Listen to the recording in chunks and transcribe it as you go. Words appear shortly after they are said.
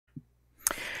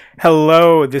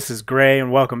Hello, this is Gray,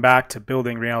 and welcome back to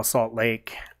Building Real Salt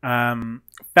Lake.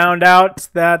 Found out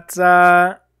that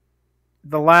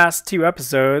the last two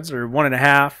episodes, or one and a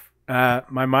half,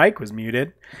 my mic was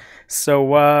muted.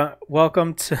 So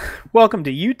welcome to welcome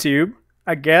to YouTube.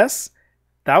 I guess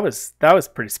that was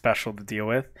pretty special to deal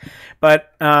with,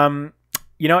 but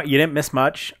you know what? You didn't miss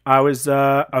much. I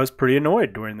was pretty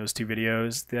annoyed during those two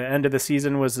videos. The end of the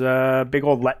season was a big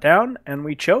old letdown, and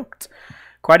we choked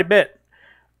quite a bit.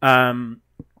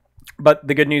 But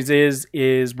the good news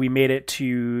is we made it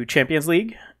to Champions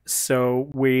League. So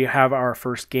we have our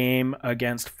first game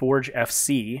against Forge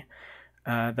FC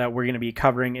that we're going to be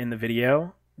covering in the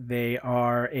video. They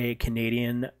are a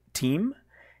Canadian team,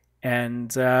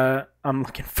 and I'm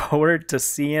looking forward to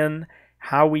seeing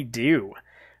how we do.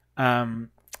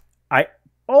 I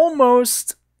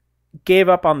almost gave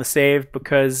up on the save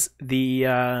because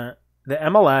the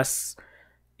MLS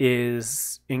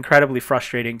is incredibly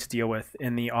frustrating to deal with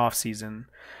in the off season.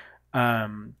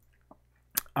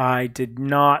 I did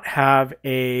not have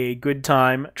a good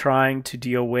time trying to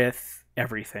deal with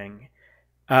everything.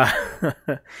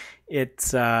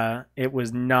 It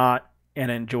was not an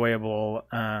enjoyable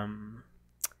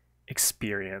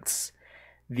experience.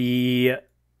 The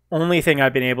only thing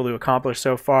I've been able to accomplish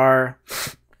so far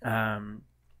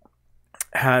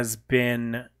has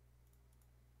been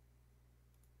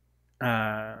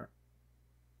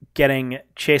getting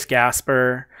Chase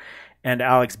Gasper and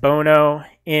Alex Bono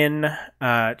in.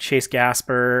 Chase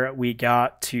Gasper, we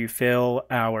got to fill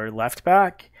our left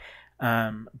back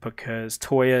because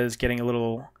Toya is getting a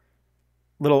little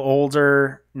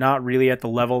older, not really at the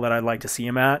level that I'd like to see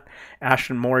him at.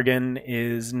 Ashton Morgan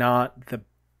is not the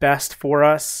best for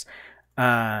us.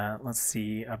 Let's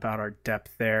see about our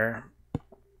depth there.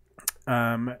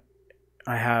 I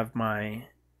have my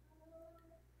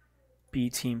B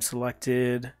team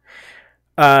selected.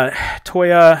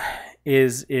 Toya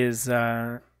is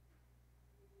getting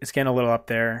a little up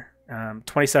there.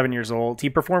 27 years old. He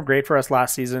performed great for us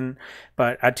last season,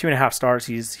 but at 2.5 stars,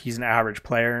 he's an average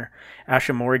player.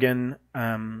 Ashton Morgan,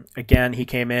 again, he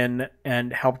came in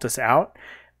and helped us out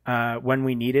when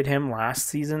we needed him last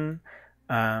season,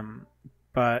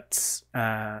 but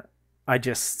I'm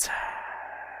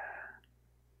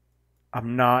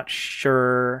not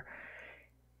sure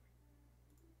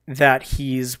that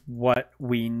he's what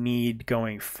we need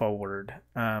going forward.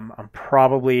 I'm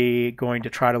probably going to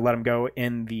try to let him go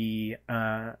in the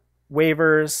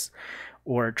waivers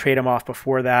or trade him off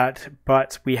before that.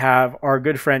 But we have our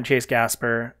good friend Chase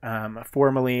Gasper,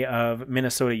 formerly of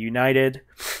Minnesota United.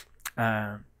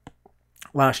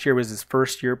 Last year was his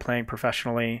first year playing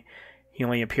professionally. He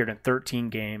only appeared in 13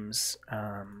 games.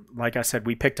 Like I said,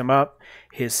 we picked him up.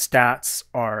 His stats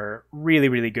are really,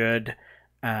 really good.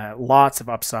 Lots of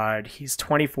upside. He's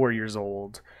 24 years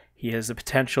old. He has the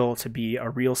potential to be a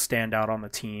real standout on the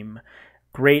team.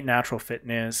 Great natural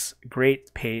fitness,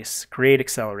 great pace, great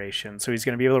acceleration. So he's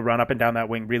going to be able to run up and down that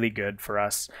wing really good for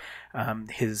us.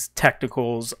 His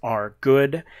technicals are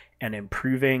good and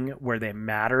improving where they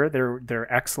matter.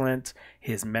 They're excellent.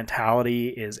 His mentality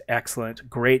is excellent.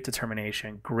 Great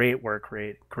determination, great work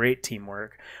rate, great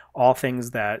teamwork. All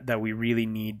things that we really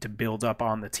need to build up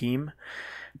on the team.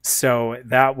 So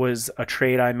that was a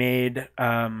trade I made.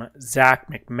 Zach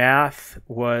McMath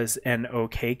was an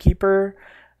okay keeper.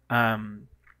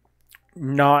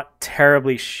 Not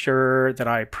terribly sure that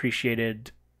I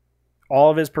appreciated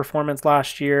all of his performance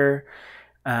last year.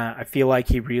 I feel like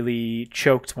he really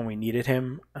choked when we needed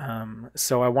him.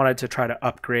 So I wanted to try to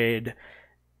upgrade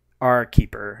our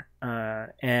keeper.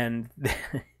 And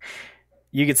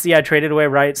you can see I traded away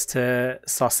rights to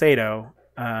Saucedo.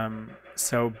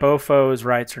 So Bofo's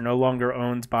rights are no longer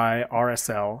owned by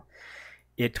RSL.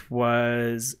 It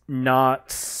was not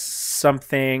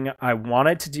something I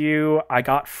wanted to do. I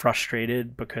got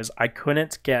frustrated because I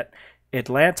couldn't get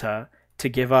Atlanta to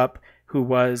give up who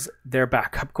was their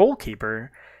backup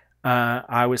goalkeeper.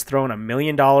 I was throwing $1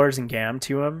 million in GAM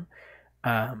to him. He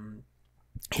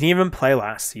didn't even play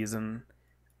last season.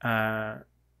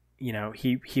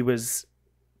 He was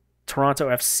Toronto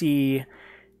FC.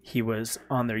 He was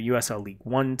on their USL League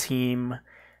One team.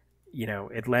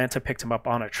 Atlanta picked him up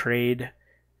on a trade.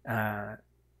 It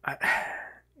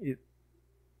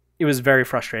was very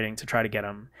frustrating to try to get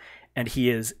him. And he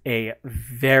is a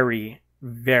very,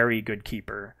 very good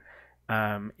keeper.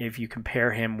 If you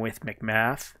compare him with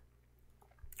McMath,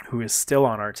 who is still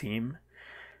on our team,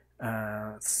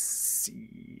 let's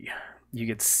see. You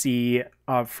could see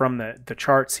from the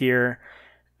charts here,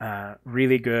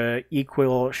 really good,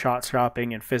 equal shot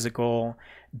stopping and physical,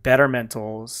 better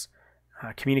mentals.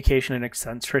 Communication and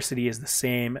eccentricity is the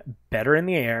same, better in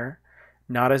the air,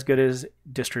 not as good as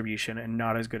distribution, and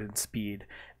not as good in speed.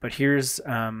 But he's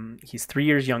 3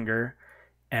 years younger,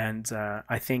 and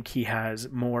I think he has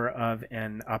more of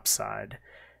an upside.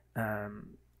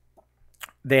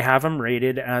 They have him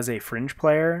rated as a fringe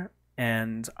player,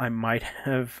 and I might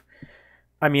have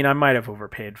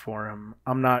overpaid for him.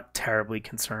 I'm not terribly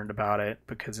concerned about it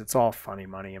because it's all funny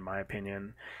money in my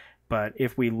opinion. But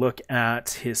if we look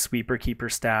at his sweeper keeper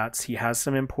stats, he has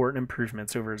some important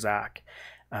improvements over Zach.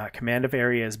 Command of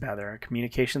area is better.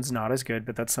 Communication's not as good,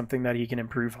 but that's something that he can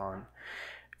improve on.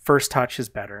 First touch is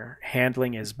better.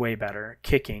 Handling is way better.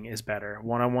 Kicking is better.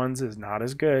 One-on-ones is not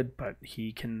as good, but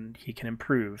he can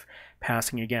improve.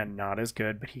 Passing, again, not as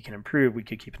good, but he can improve. We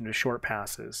could keep him to short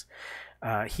passes.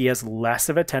 He has less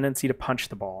of a tendency to punch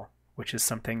the ball, which is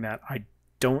something that I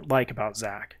don't like about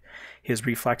Zach. His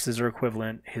reflexes are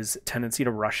equivalent. His tendency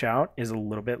to rush out is a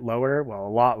little bit lower. Well, a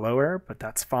lot lower, but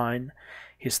that's fine.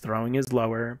 His throwing is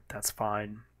lower. That's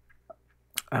fine.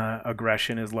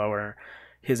 Aggression is lower.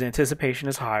 His anticipation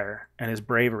is higher, and his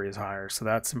bravery is higher, so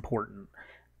that's important.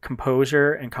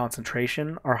 Composure and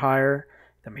concentration are higher.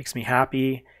 That makes me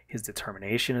happy. His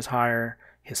determination is higher.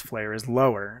 His flair is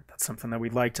lower. That's something that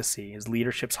we'd like to see. His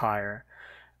leadership's higher.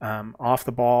 Off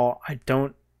the ball, I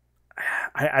don't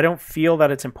feel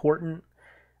that it's important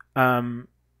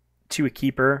to a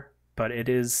keeper, but it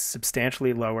is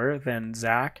substantially lower than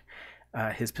Zach.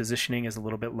 His positioning is a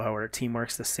little bit lower.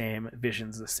 Teamwork's the same.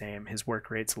 Vision's the same. His work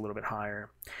rate's a little bit higher.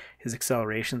 His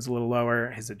acceleration's a little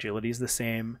lower. His agility's the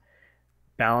same.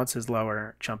 Balance is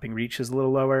lower. Jumping reach is a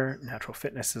little lower. Natural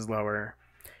fitness is lower.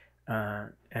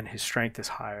 And his strength is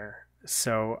higher.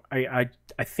 So I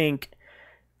think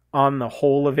on the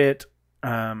whole of it,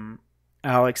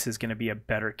 Alex is going to be a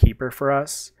better keeper for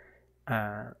us.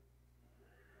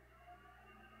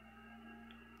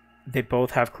 They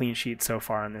both have clean sheets so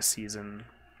far in this season.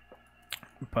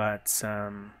 But,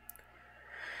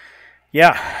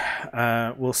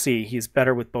 we'll see. He's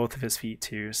better with both of his feet,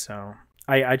 too. So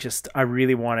I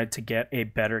really wanted to get a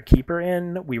better keeper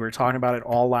in. We were talking about it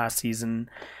all last season.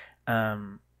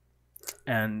 And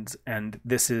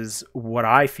this is what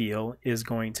I feel is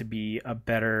going to be a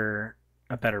better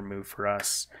move for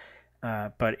us.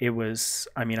 But it was,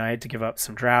 I had to give up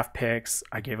some draft picks.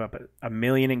 I gave up $1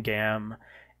 million in GAM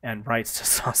and rights to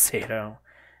Saucedo.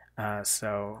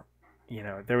 So,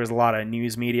 there was a lot of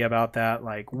news media about that.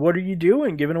 Like, what are you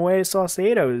doing giving away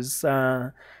Saucedo's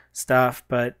stuff?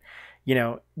 But,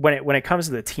 when it comes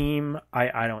to the team,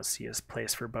 I don't see his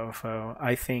place for Bofo.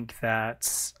 I think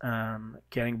that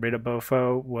getting rid of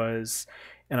Bofo was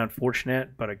an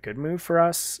unfortunate but a good move for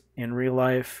us in real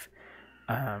life.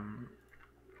 I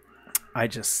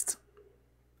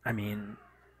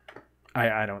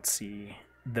don't see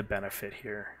the benefit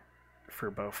here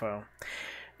for Bofo,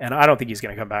 and I don't think he's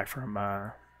going to come back from.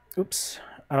 I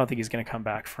don't think he's going to come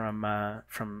back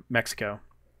from Mexico.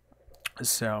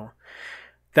 So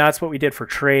that's what we did for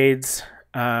trades.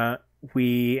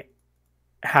 We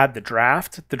had the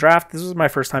draft. This was my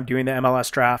first time doing the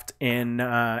MLS draft in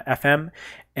FM,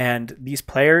 and these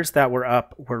players that were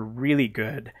up were really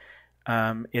good.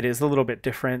 It is a little bit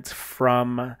different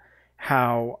from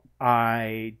how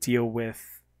I deal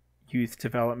with youth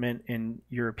development in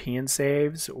European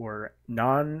saves or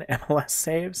non-MLS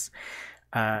saves,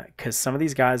 because some of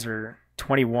these guys are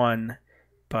 21,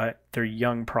 but they're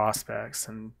young prospects.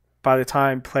 And by the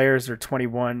time players are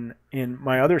 21 in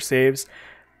my other saves,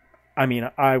 I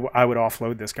would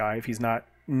offload this guy if he's not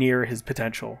near his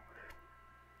potential.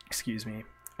 Excuse me.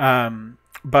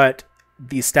 But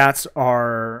these stats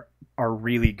are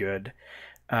really good.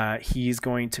 He's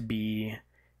going to be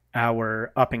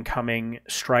our up-and-coming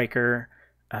striker.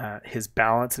 His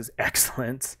balance is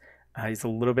excellent. He's a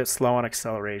little bit slow on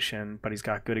acceleration, but he's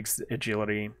got good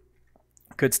agility,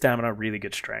 good stamina, really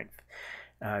good strength.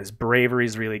 His bravery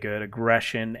is really good.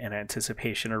 Aggression and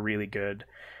anticipation are really good.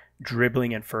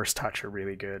 Dribbling and first touch are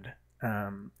really good.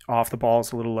 Off the ball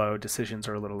is a little low. Decisions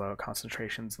are a little low.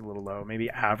 Concentration's a little low. Maybe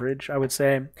average, I would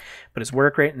say. But his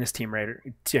work rate and his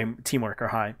teamwork are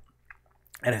high.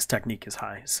 And his technique is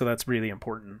high. So that's really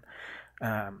important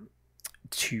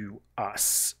to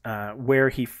us. Where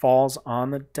he falls on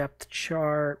the depth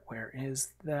chart, where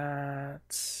is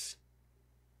that?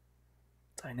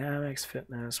 Dynamics,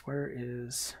 fitness, where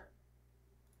is...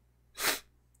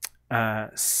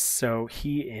 So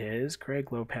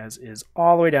Greg Lopez is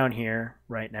all the way down here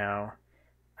right now.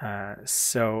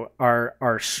 So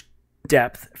our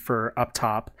depth for up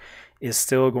top is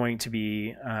still going to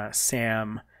be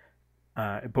Sam,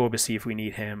 Bobasi if we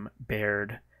need him,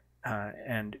 Baird,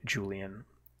 and Julian.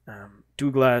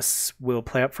 Douglas will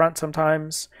play up front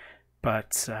sometimes,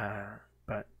 but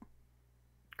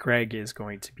Greg is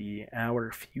going to be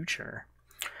our future.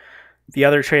 The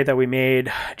other trade that we made,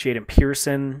 Jaden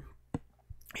Pearson,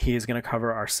 he is going to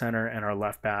cover our center and our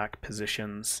left back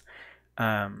positions.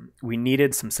 We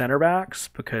needed some center backs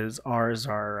because ours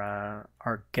are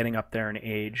getting up there in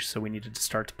age, so we needed to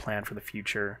start to plan for the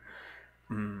future.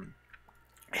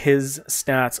 His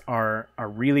stats are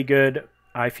really good,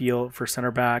 I feel, for center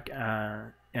back,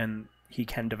 and he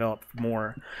can develop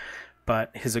more.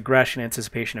 But his aggression,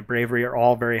 anticipation, and bravery are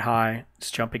all very high. His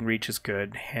jumping reach is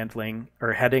good.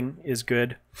 Heading is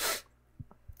good.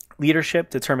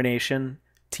 Leadership, determination,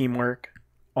 teamwork,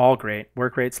 all great.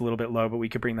 Work rate's a little bit low, but we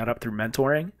could bring that up through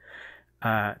mentoring.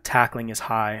 Tackling is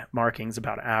high. Marking is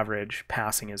about average.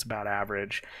 Passing is about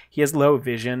average. He has low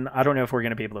vision. I don't know if we're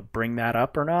going to be able to bring that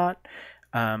up or not.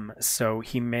 So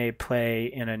he may play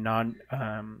in a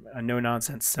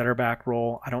no-nonsense center back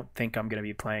role. I don't think I'm going to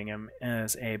be playing him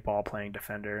as a ball-playing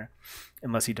defender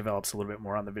unless he develops a little bit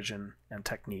more on the vision and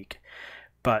technique.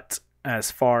 But as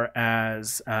far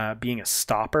as being a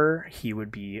stopper, he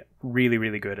would be really,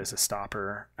 really good as a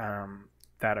stopper.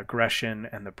 That aggression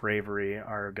and the bravery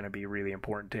are going to be really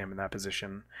important to him in that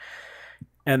position.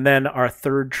 And then our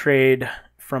third trade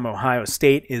from Ohio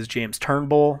State is James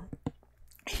Turnbull.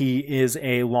 He is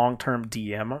a long-term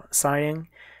DM signing.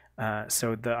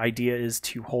 So the idea is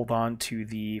to hold on to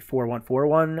the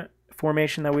 4-1-4-1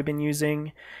 formation that we've been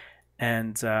using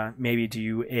and maybe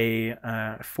do a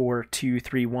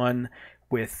 4-2-3-1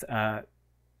 with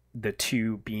the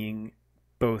two being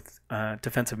both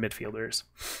defensive midfielders.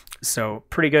 So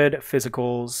pretty good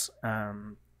physicals,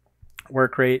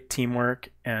 work rate, teamwork,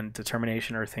 and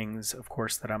determination are things, of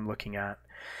course, that I'm looking at.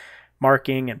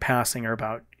 Marking and passing are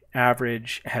about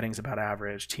average, heading's about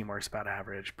average, teamwork's about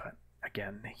average, but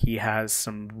again, he has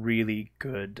some really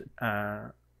good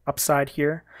upside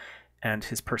here, and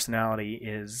his personality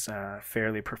is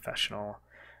fairly professional.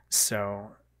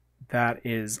 So that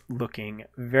is looking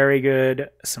very good.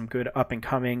 Some good up and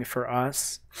coming for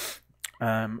us.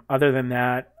 Other than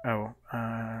that,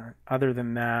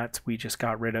 we just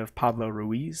got rid of Pablo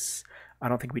Ruiz. I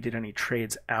don't think we did any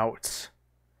trades out.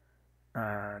 No,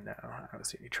 I don't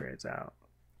see any trades out.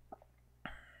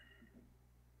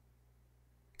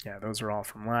 Yeah, those are all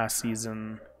from last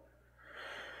season.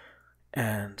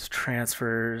 And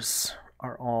transfers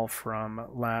are all from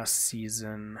last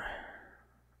season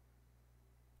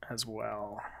as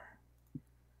well.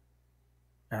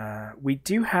 We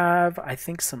do have, I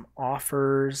think, some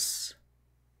offers.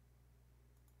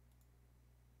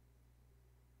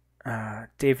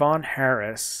 Davon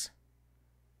Harris,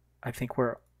 I think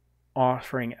we're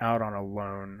offering out on a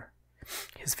loan.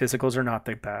 His physicals are not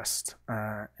the best,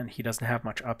 and he doesn't have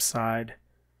much upside.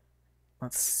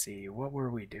 Let's see, what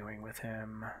were we doing with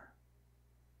him?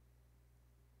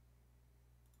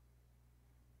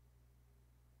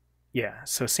 Yeah,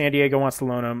 so San Diego wants to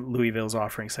loan him. Louisville's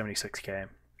offering $76K.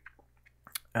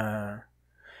 I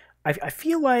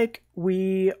feel like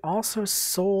we also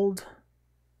sold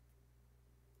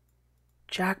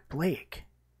Jack Blake.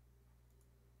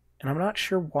 And I'm not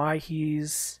sure why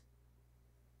he's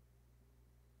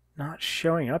not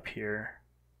showing up here.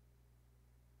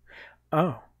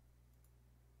 Oh.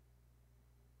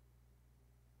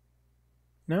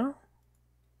 No?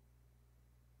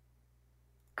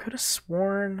 Could have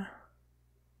sworn.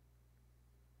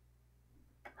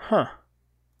 Huh.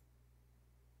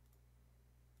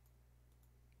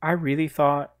 I really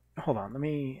thought, hold on, let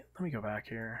me go back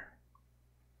here.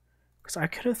 Cuz I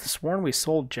could have sworn we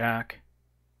sold Jack.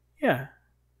 Yeah.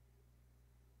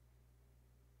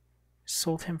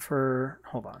 Sold him for,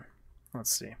 hold on.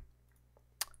 Let's see.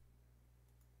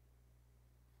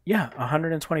 Yeah,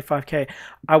 125K.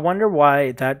 I wonder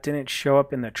why that didn't show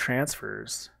up in the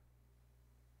transfers.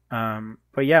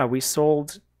 But yeah, we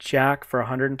sold Jack for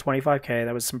 125K.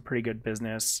 That was some pretty good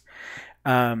business.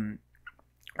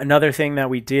 Another thing that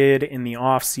we did in the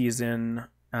off season,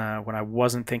 when I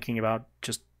wasn't thinking about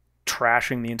just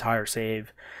trashing the entire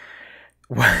save,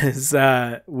 was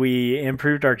we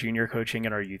improved our junior coaching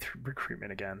and our youth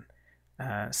recruitment again.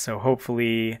 So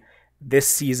hopefully this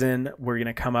season we're going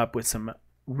to come up with some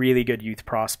really good youth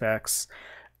prospects.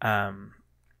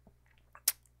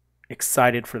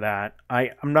 Excited for that.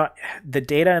 I'm not, the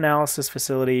data analysis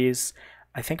facilities,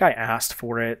 I think I asked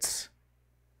for it.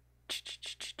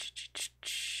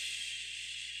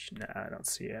 No, I don't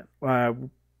see it.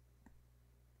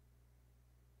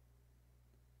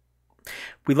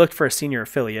 We looked for a senior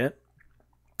affiliate,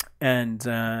 and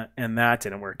that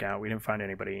didn't work out. We didn't find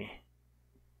anybody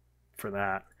for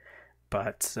that.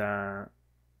 But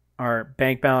our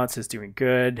bank balance is doing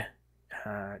good.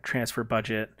 Transfer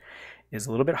budget is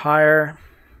a little bit higher.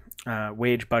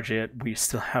 Wage budget, we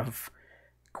still have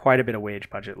quite a bit of wage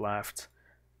budget left.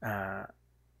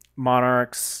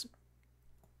 Monarchs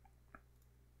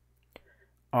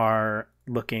are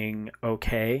looking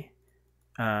okay.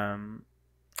 I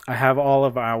have all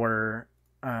of our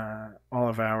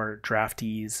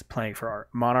draftees playing for our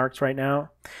Monarchs right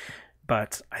now,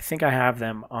 but I think I have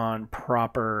them on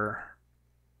proper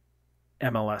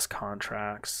MLS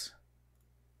contracts.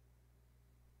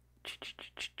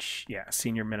 Yeah,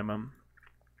 senior minimum.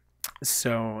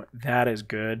 So that is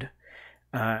good.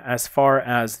 As far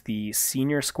as the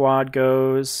senior squad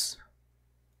goes,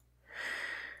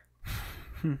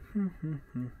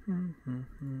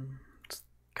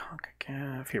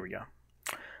 CONCACAF, here we go.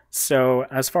 So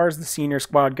as far as the senior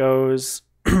squad goes,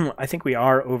 I think we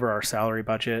are over our salary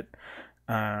budget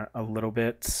a little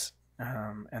bit.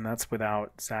 And that's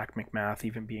without Zach McMath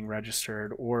even being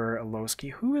registered, or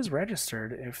Alowski, who is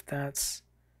registered if that's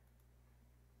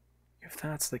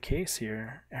the case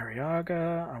here.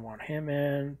 Arriaga, I want him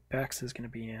in. Bex is going to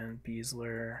be in.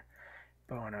 Beasler,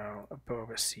 Bono,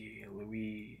 Abovasi,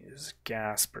 Louise,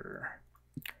 Gasper,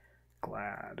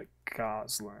 Glad,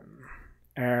 Goslin,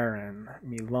 Aaron,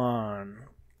 Milan,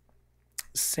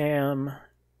 Sam.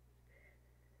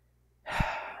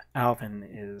 Alvin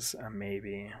is a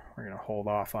maybe. We're going to hold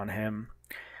off on him.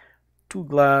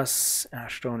 Douglas,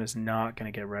 Ashton is not going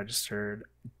to get registered.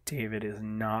 David is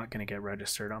not going to get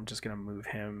registered. I'm just going to move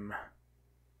him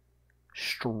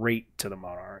straight to the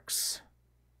Monarchs.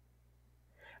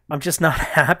 I'm just not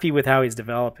happy with how he's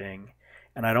developing,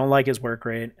 and I don't like his work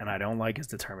rate, and I don't like his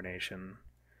determination.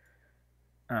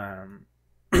 So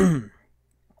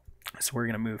we're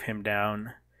going to move him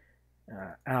down.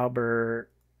 Albert,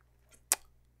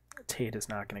 Tate is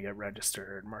not going to get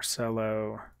registered.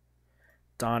 Marcelo,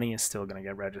 Donnie is still going to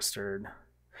get registered.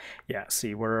 Yeah,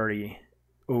 see, we're already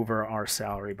over our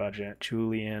salary budget.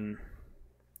 Julian.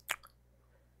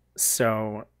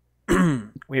 So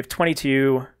we have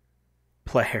 22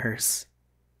 players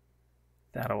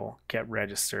that'll get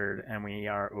registered, and we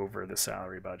are over the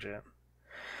salary budget,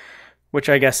 which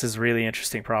I guess is a really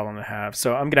interesting problem to have.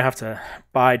 So I'm going to have to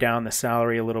buy down the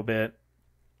salary a little bit.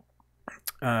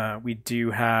 We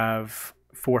do have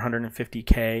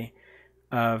 450K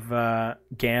of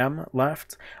GAM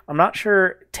left. I'm not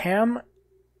sure. TAM,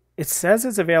 it says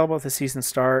it's available at the season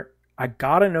start. I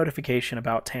got a notification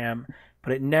about TAM,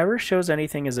 but it never shows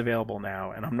anything is available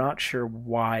now, and I'm not sure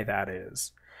why that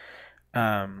is.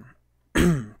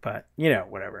 But, you know,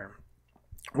 whatever.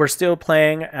 We're still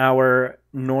playing our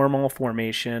normal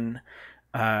formation.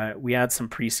 We had some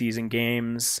preseason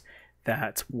games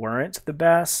that weren't the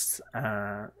best,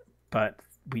 but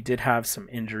we did have some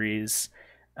injuries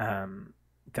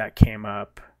that came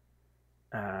up.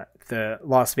 The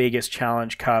Las Vegas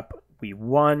Challenge Cup, we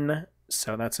won,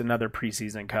 so that's another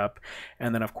preseason cup.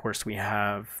 And then, of course, we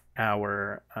have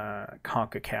our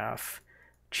CONCACAF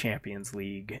Champions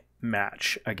League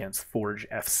match against Forge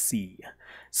FC.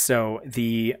 So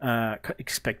the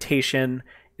expectation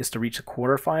is to reach a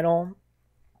quarterfinal.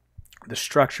 The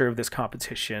structure of this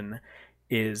competition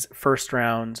is first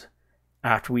round.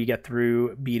 After we get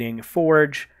through beating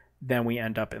Forge, then we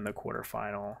end up in the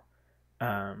quarterfinal.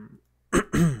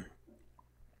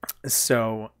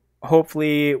 So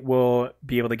hopefully we'll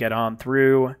be able to get on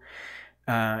through.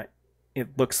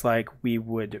 It looks like we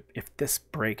would, if this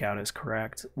breakout is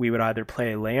correct, we would either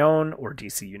play Leon or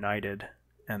DC United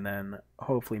and then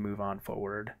hopefully move on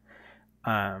forward.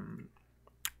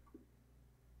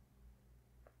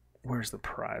 Where's the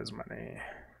prize money?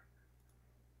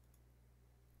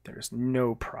 There's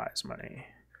no prize money.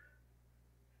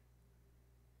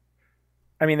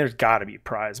 I mean, there's got to be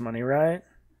prize money, right?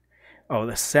 Oh,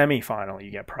 the semifinal,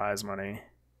 you get prize money.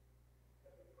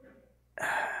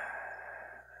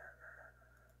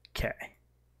 Okay.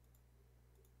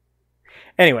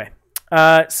 Anyway,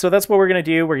 so that's what we're going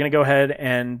to do. We're going to go ahead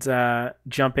and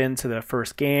jump into the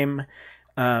first game.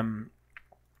 I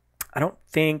don't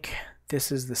think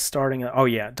this is the starting. Oh,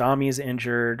 yeah, Dami's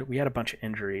injured. We had a bunch of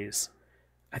injuries.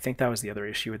 I think that was the other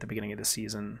issue at the beginning of the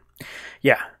season.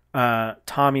 Yeah,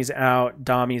 Tommy's out,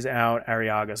 Dami's out,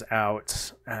 Arriaga's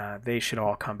out. They should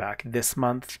all come back this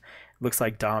month. Looks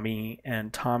like Dami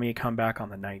and Tommy come back on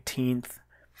the 19th.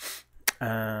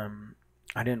 I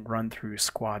didn't run through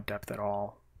squad depth at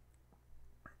all.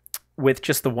 With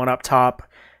just the one up top,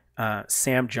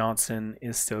 Sam Johnson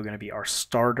is still going to be our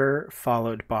starter,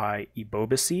 followed by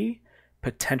Ibobasi,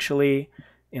 potentially,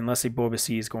 unless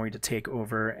Ibobasi is going to take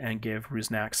over and give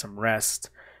Rusnak some rest.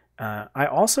 I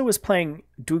also was playing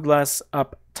Douglas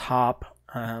up top.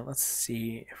 Let's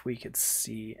see if we could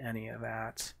see any of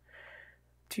that.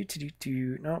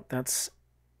 Nope, that's...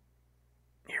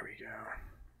 Here we go.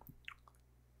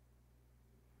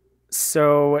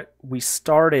 So we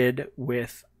started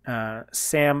with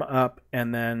Sam up,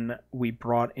 and then we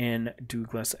brought in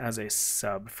Douglas as a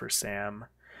sub for Sam.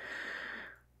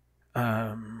 But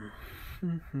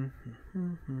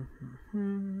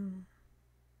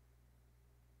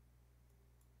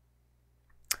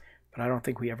I don't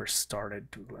think we ever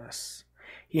started Douglas.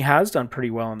 He has done pretty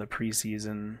well in the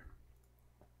preseason.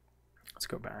 Let's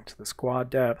go back to the squad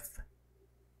depth.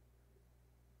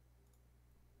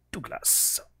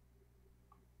 Douglas.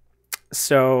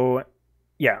 So,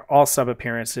 yeah, all sub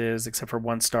appearances except for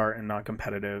one start and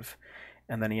non-competitive.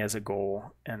 And then he has a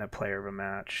goal and a player of a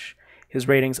match. His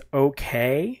rating's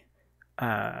okay.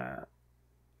 I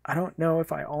don't know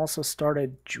if I also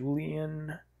started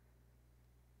Julian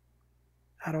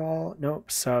at all.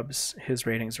 Nope, subs. His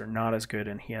ratings are not as good,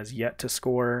 and he has yet to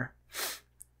score.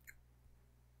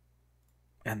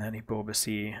 And then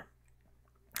Ibobasi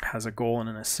has a goal and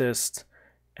an assist.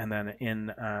 And then in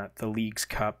the League's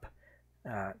Cup,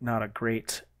 not a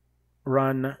great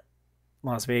run.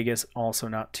 Las Vegas, also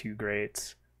not too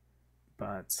great.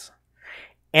 But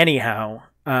anyhow,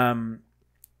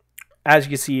 as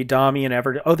you see, Dami and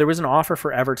Everton. Oh, there was an offer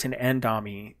for Everton and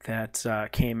Dami that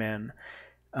came in.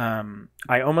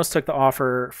 I almost took the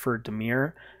offer for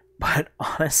Demir, but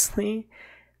honestly,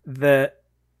 the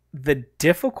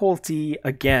difficulty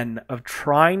again of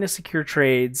trying to secure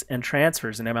trades and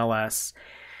transfers in MLS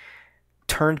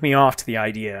turned me off to the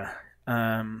idea.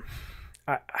 I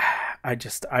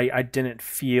didn't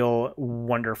feel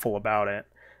wonderful about it,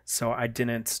 so I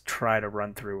didn't try to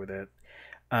run through with it.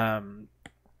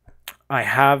 I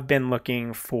have been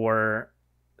looking for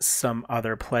some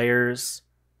other players.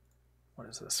 What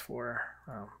is this for?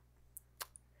 Oh.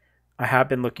 I have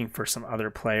been looking for some other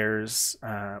players.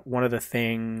 One of the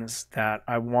things that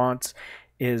I want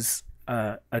is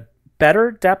a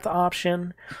better depth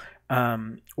option,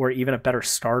 or even a better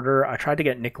starter. I tried to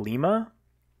get Nick Lima,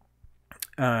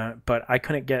 but I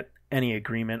couldn't get any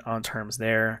agreement on terms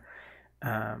there.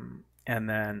 And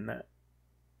then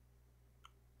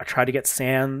I tried to get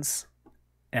Sands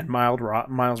and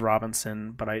Miles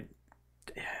Robinson, but I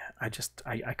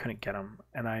couldn't get them,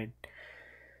 and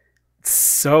it's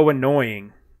so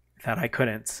annoying that I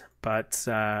couldn't, but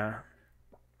that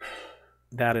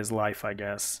is life, I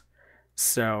guess.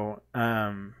 So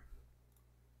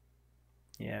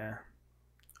yeah,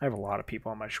 I have a lot of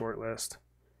people on my short list.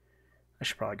 I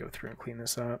should probably go through and clean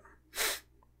this up.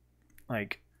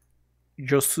 Like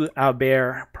Josu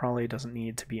Albert probably doesn't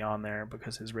need to be on there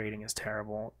because his rating is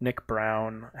terrible. Nick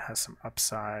Brown has some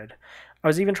upside. I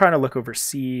was even trying to look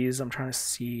overseas. I'm trying to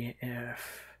see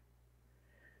if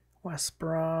West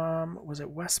Brom, was it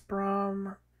West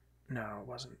Brom? No, it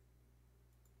wasn't.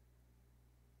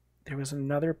 There was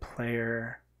another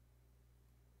player.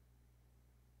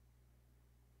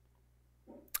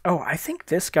 Oh, I think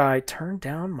this guy turned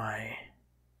down my...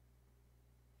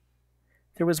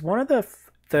 There was one of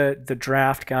the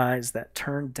draft guys that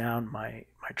turned down my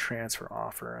transfer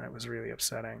offer, and it was really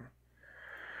upsetting.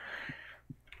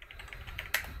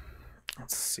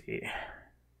 Let's see.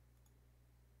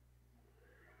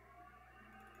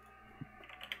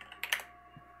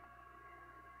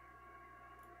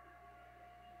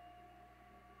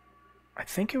 I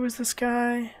think it was this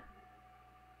guy.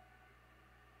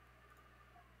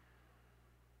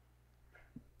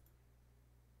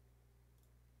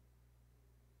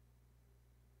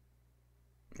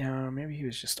 No, maybe he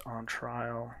was just on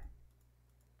trial.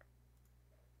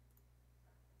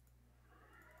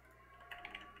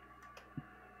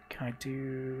 Can I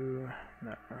do...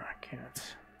 No, I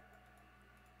can't.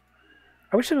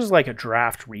 I wish it was like a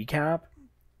draft recap,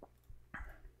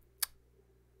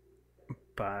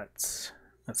 but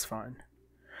that's fine.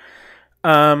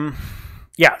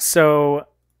 Yeah, so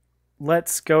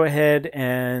let's go ahead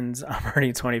and... I'm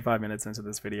already 25 minutes into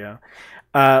this video.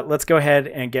 Let's go ahead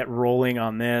and get rolling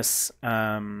on this.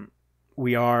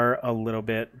 We are a little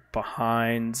bit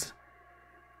behind.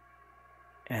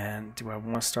 And do I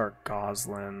want to start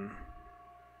Goslin?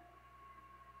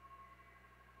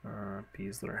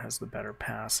 Beasler has the better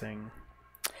passing.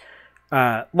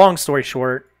 Long story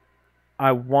short,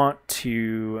 I want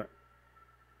to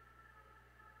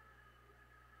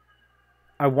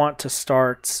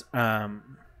start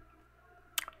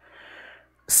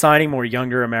signing more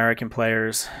younger American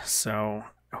players, so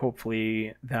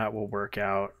hopefully that will work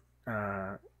out.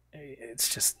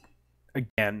 It's just,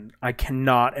 again, I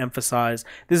cannot emphasize,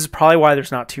 this is probably why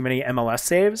there's not too many MLS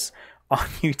saves on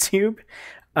YouTube.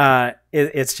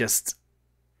 It's just,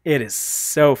 it is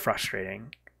so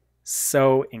frustrating,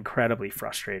 so incredibly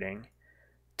frustrating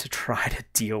to try to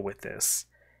deal with this.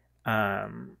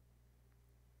 It's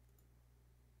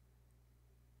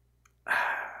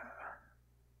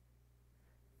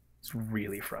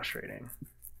really frustrating.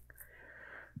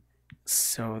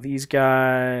 So these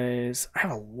guys, I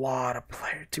have a lot of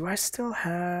players. Do I still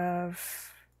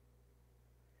have?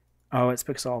 Oh, it's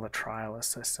because all the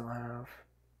trialists I still have.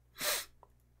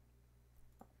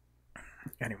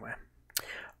 Anyway.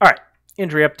 All right.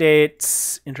 Injury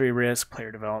updates, injury risk,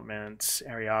 player development,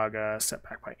 Arriaga,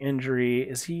 setback by injury.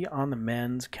 Is he on the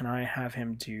mend? Can I have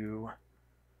him do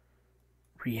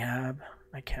rehab?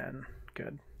 I can.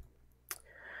 Good.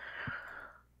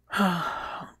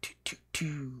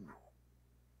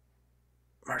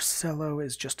 Marcelo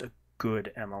is just a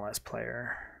good MLS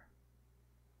player.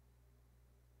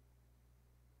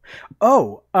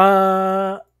 Oh,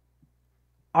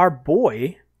 our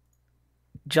boy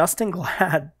Justin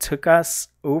Glad took us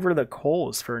over the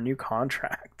coals for a new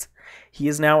contract. He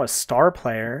is now a star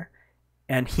player,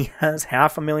 and he has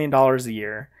 $500,000 a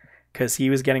year because he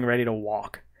was getting ready to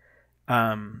walk.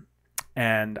 And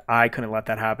I couldn't let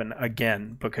that happen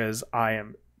again because I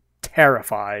am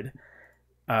terrified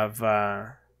of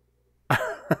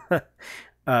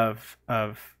of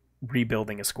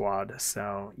rebuilding a squad.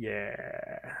 So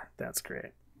yeah, that's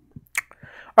great.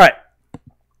 All right.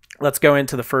 Let's go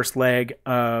into the first leg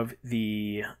of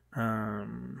the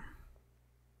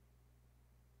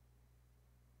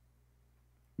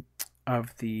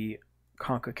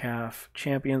CONCACAF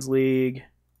Champions League.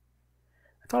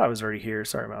 I thought I was already here.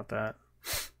 Sorry about that.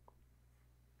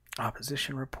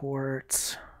 Opposition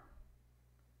reports.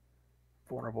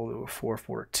 Vulnerable to a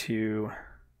 4-4-2.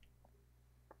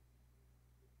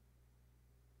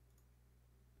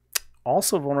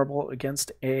 Also vulnerable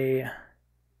against a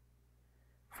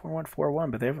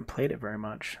 4-1-4-1, but they haven't played it very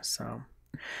much. So,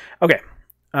 okay.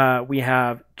 We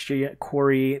have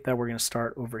Corey that we're going to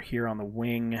start over here on the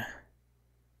wing.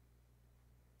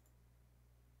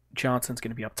 Johnson's going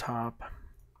to be up top.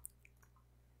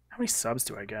 How many subs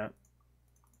do I get?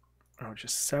 Oh,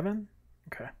 just 7?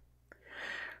 Okay.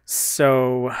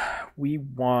 So we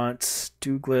want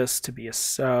Douglas to be a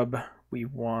sub. We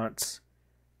want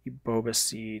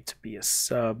Ibobasi to be a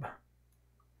sub.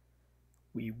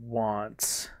 We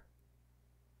want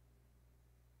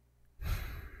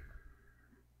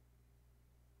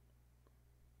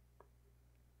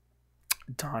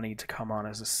Donnie to come on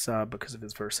as a sub because of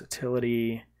his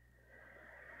versatility.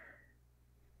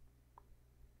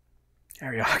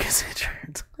 Arriaga's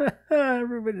injured.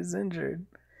 Everybody's injured.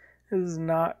 This is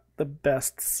not the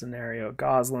best scenario.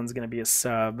 Goslin's going to be a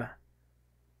sub.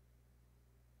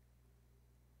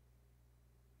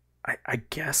 I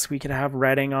guess we could have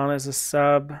Redding on as a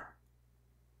sub.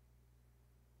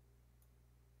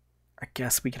 I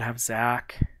guess we could have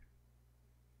Zach.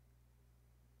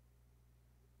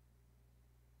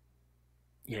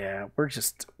 Yeah,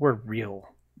 we're real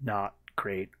not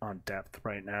great on depth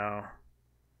right now.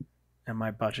 And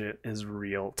my budget is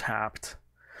real tapped.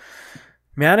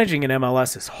 Managing an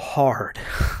MLS is hard.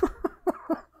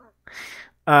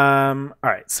 All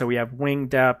right, so we have wing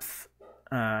depth.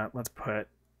 Let's put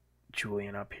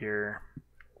Julian up here.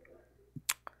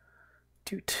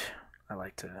 Dude, I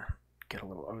like to get a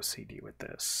little OCD with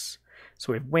this.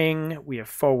 So we have wing, we have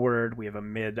forward, we have a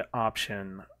mid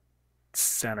option,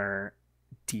 center,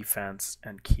 defense,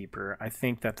 and keeper. I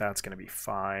think that that's going to be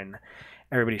fine.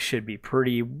 Everybody should be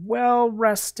pretty well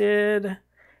rested,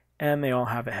 and they all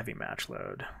have a heavy match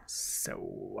load.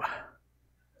 So,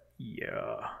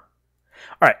 yeah.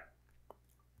 All right.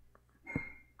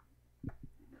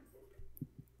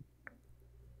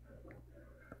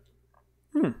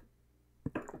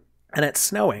 And it's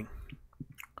snowing.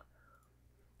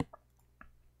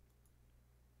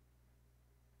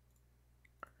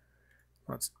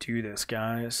 Let's do this,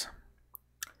 guys.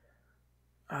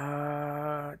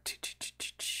 All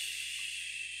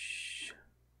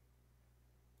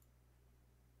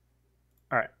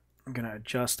right, I'm gonna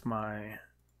adjust my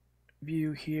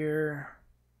view here.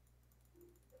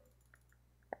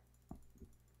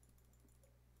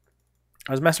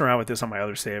 I was messing around with this on my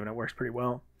other save and it works pretty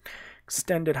well.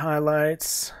 Extended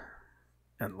highlights,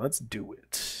 and let's do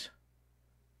it.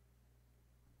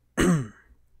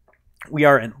 We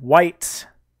are in white,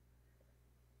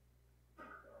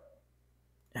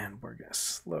 and we're going to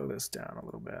slow this down a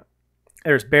little bit.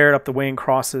 There's Barrett up the wing,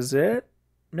 crosses it.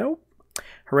 Nope.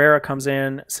 Herrera comes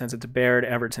in, sends it to Barrett.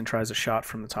 Everton tries a shot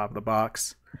from the top of the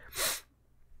box.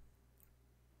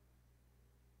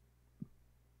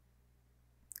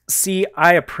 See,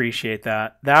 I appreciate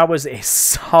that. That was a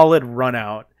solid run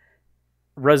out.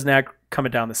 Rusnak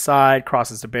coming down the side,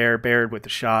 crosses to Barrett. Barrett with the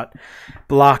shot.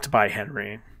 Blocked by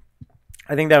Henry.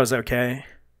 I think that was okay.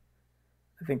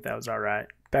 I think that was all right.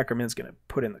 Beckerman's going to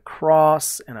put in the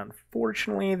cross, and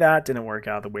unfortunately that didn't work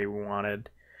out the way we wanted.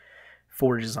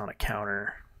 Forge is on a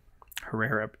counter.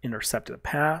 Herrera intercepted a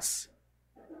pass.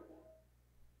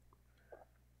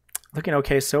 Looking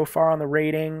okay so far on the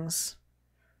ratings.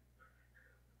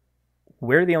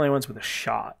 We're the only ones with a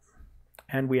shot.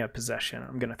 And we have possession.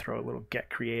 I'm going to throw a little get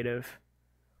creative.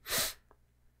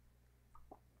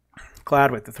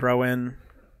 Glad with the throw in.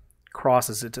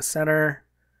 Crosses it to center.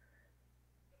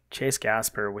 Chase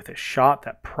Gasper with a shot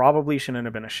that probably shouldn't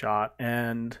have been a shot.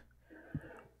 And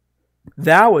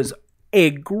that was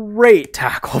a great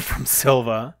tackle from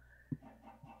Silva.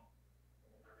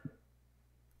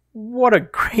 What a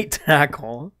great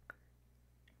tackle.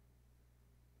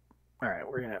 All right,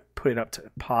 we're going to put it up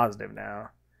to positive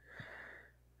now.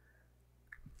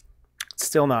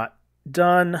 Still not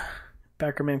done.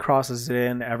 Beckerman crosses it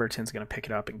in. Everton's going to pick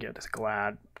it up and get to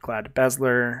Glad. Glad to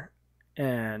Besler.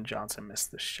 And Johnson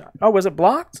missed the shot. Oh, was it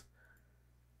blocked?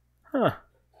 Huh.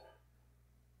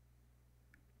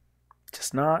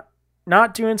 Just not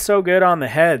doing so good on the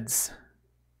heads.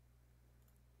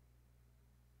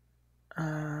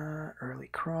 Early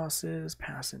crosses.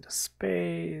 Pass into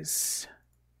space.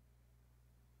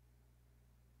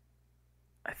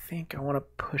 I think I want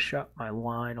to push up my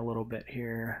line a little bit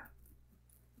here.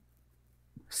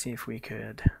 See if we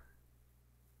could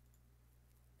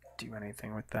do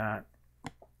anything with that.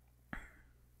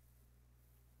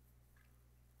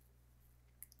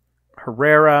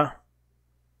 Herrera.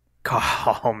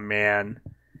 Oh, man.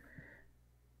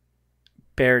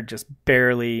 Baird just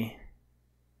barely.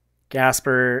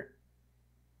 Gasper.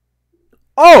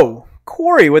 Oh,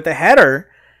 Corey with the header.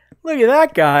 Look at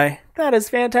that guy. That is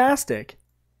fantastic.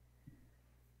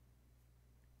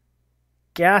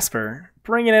 Gasper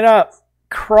bringing it up.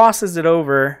 Crosses it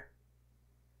over.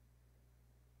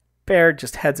 Baird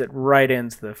just heads it right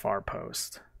into the far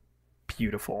post.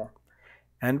 Beautiful.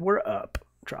 And we're up.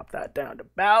 Drop that down to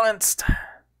balanced.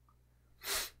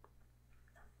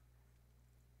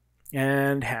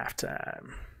 And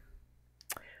halftime.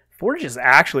 Forge is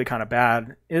actually kind of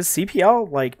bad. Is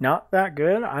CPL like not that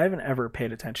good? I haven't ever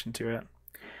paid attention to it.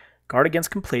 Guard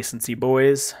against complacency,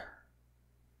 boys.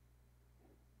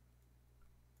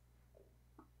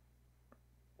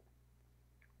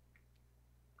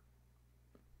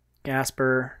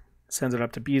 Gasper sends it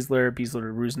up to Beasler. Beasler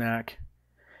to Rusnak.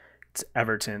 It's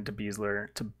Everton to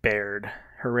Beasler to Baird.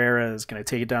 Herrera is going to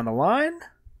take it down the line.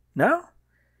 No?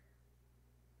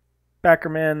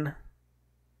 Beckerman.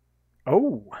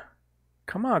 Oh.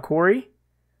 Come on, Corey.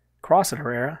 Cross it,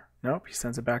 Herrera. Nope, he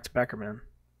sends it back to Beckerman.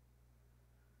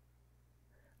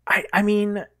 I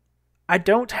mean, I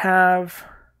don't have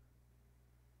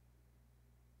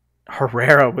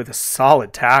Herrera with a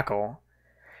solid tackle.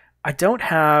 I don't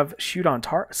have shoot on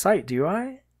sight, do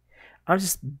I? I'm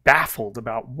just baffled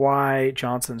about why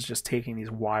Johnson's just taking these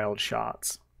wild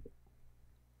shots.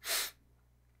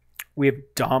 We have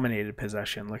dominated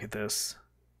possession. Look at this.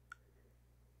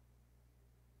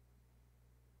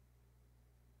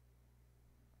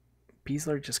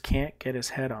 Beasler just can't get his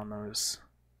head on those.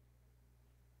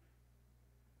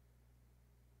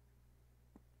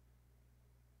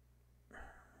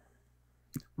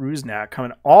 Rusnak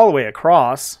coming all the way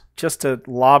across just to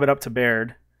lob it up to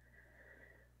Baird.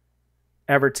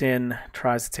 Everton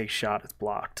tries to take a shot. It's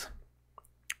blocked.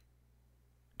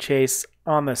 Chase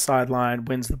on the sideline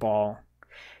wins the ball.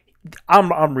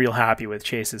 I'm real happy with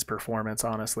Chase's performance,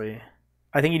 honestly.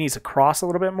 I think he needs to cross a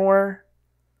little bit more.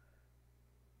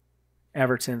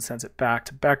 Everton sends it back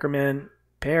to Beckerman.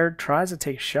 Baird tries to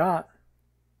take a shot.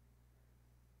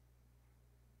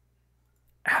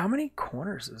 How many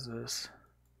corners is this?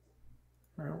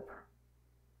 Nope.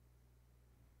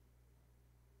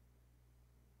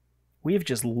 We've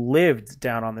just lived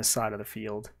down on this side of the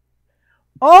field.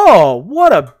 Oh,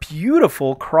 what a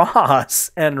beautiful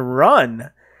cross and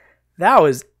run. That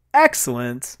was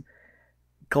excellent.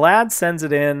 Glad sends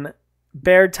it in.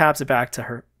 Baird taps it back to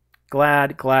her.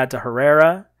 Glad to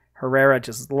Herrera. Herrera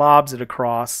just lobs it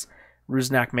across.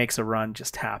 Rusnak makes a run,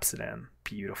 just taps it in.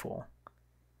 Beautiful.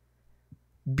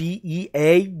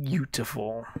 B-E-A,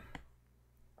 beautiful.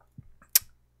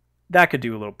 That could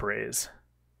do a little praise.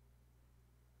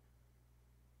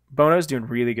 Bono's doing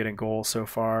really good in goal so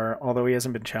far, although he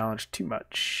hasn't been challenged too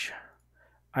much.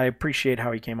 I appreciate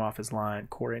how he came off his line.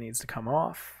 Corey needs to come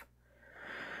off.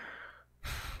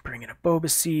 Bring in a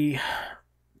Bobasi.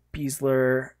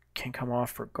 Beasler can come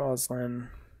off for Goslin.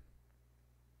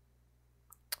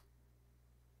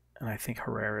 And I think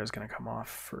Herrera is going to come off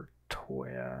for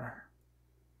Toya.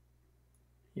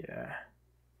 Yeah.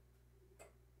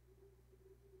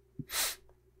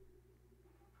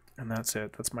 And that's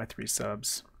it. That's my 3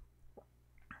 subs.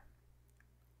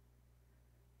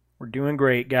 We're doing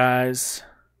great, guys.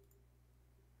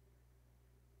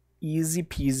 Easy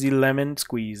peasy lemon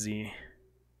squeezy.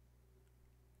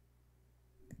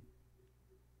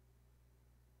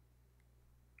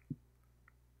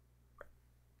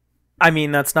 I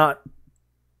mean, it's not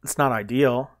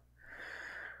ideal.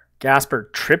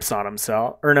 Gasper trips on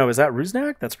himself. Or no, is that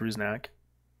Rusnak? That's Rusnak.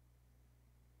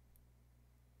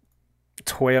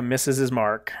 Toya misses his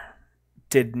mark.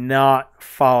 Did not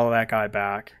follow that guy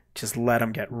back. Just let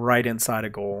him get right inside a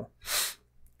goal.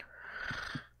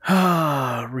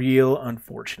 Real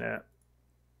unfortunate.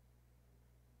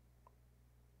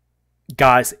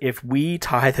 Guys, if we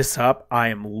tie this up, I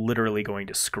am literally going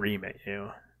to scream at you.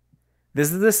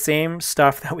 This is the same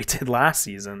stuff that we did last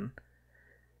season.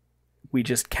 We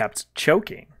just kept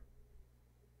choking.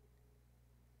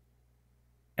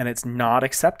 And it's not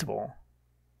acceptable.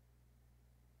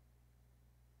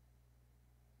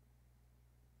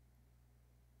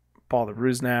 Ball to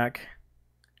Rusnak.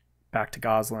 Back to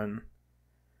Goslin.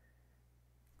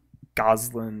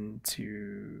 Goslin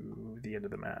to the end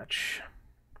of the match.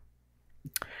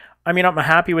 I mean, I'm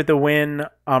happy with the win.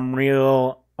 I'm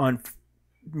real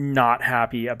not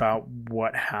happy about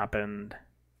what happened.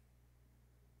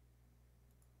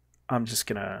 I think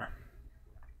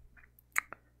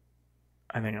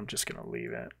I'm just gonna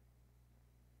leave it.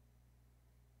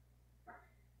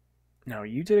 No,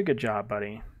 you did a good job,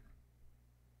 buddy.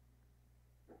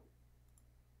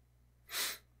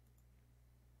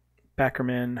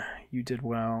 Beckerman, you did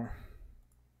well.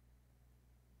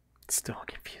 Still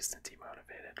confused and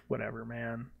demotivated. Whatever,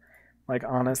 man. Like,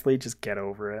 honestly, just get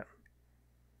over it.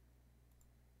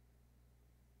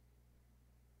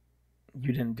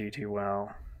 You didn't do too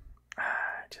well.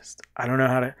 I don't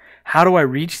know how do I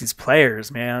reach these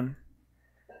players, man?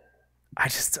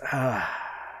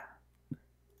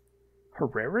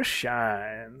 Herrera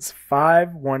shines. 5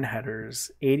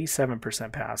 1-headers,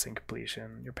 87% passing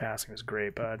completion. Your passing was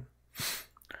great, bud.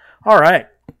 All right.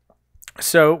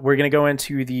 So we're going to go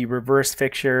into the reverse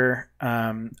fixture.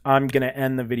 I'm going to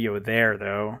end the video there,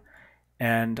 though.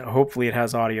 And hopefully it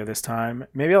has audio this time.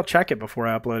 Maybe I'll check it before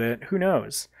I upload it. Who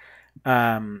knows?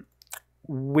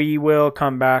 We will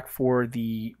come back for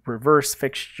the reverse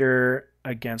fixture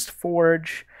against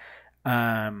Forge.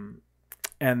 And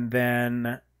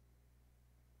then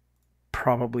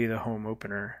probably the home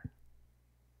opener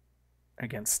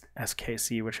against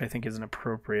SKC, which I think is an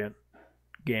appropriate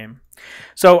game.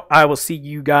 So I will see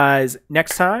you guys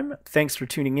next time. Thanks for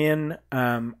tuning in.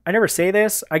 I never say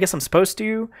this. I guess I'm supposed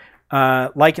to.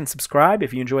 Like and subscribe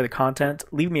if you enjoy the content.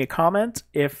 Leave me a comment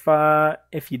if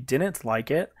you didn't like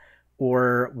it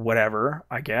or whatever,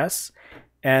 I guess.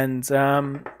 And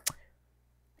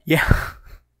yeah,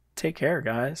 take care,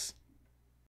 guys.